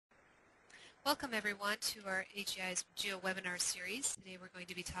Welcome everyone to our AGI's Geo webinar series. Today we're going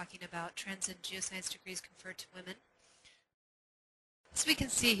to be talking about trends in geoscience degrees conferred to women. As we can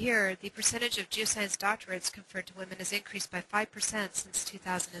see here, the percentage of geoscience doctorates conferred to women has increased by 5% since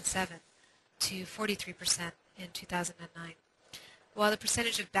 2007 to 43% in 2009, while the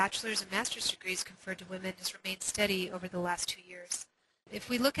percentage of bachelor's and master's degrees conferred to women has remained steady over the last 2 years. If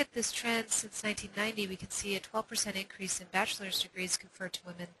we look at this trend since 1990, we can see a 12% increase in bachelor's degrees conferred to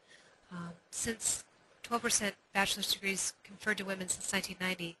women since 12% bachelor's degrees conferred to women since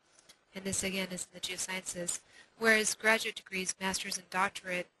 1990, and this again is in the geosciences, whereas graduate degrees, master's and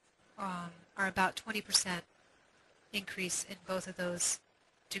doctorate, are about 20% increase in both of those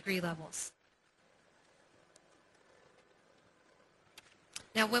degree levels.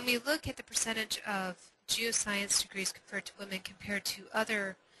 Now when we look at the percentage of geoscience degrees conferred to women compared to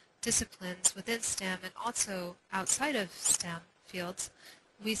other disciplines within STEM and also outside of STEM fields,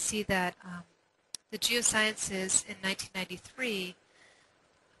 we see that the geosciences in 1993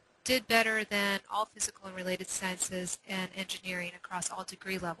 did better than all physical and related sciences and engineering across all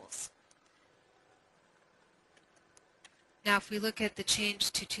degree levels. Now if we look at the change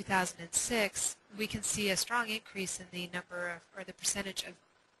to 2006, we can see a strong increase in the number of, or the percentage of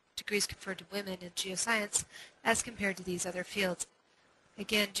degrees conferred to women in geoscience as compared to these other fields.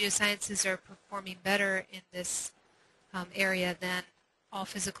 Again, geosciences are performing better in this area than all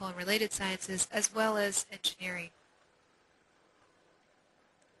physical and related sciences, as well as engineering.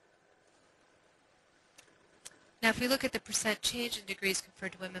 Now if we look at the percent change in degrees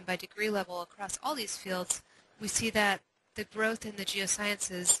conferred to women by degree level across all these fields, we see that the growth in the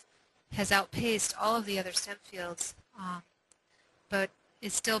geosciences has outpaced all of the other STEM fields, but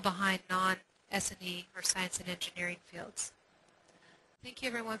is still behind non-S&E or science and engineering fields. Thank you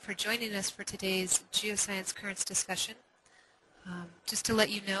everyone for joining us for today's Geoscience Currents discussion. Just to let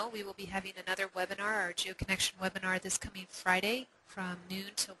you know, we will be having another webinar, our GeoConnection webinar, this coming Friday from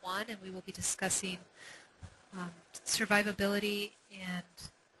noon to 1, and we will be discussing survivability and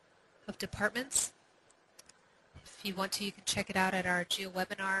of departments. If you want to, you can check it out at our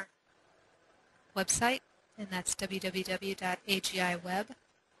GeoWebinar website, and that's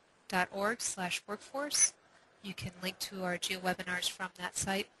www.agiweb.org/workforce. You can link to our GeoWebinars from that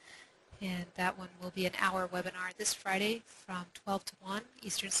site. And that one will be an hour webinar this Friday from 12 to 1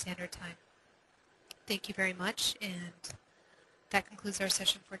 Eastern Standard Time. Thank you very much, and that concludes our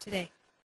session for today.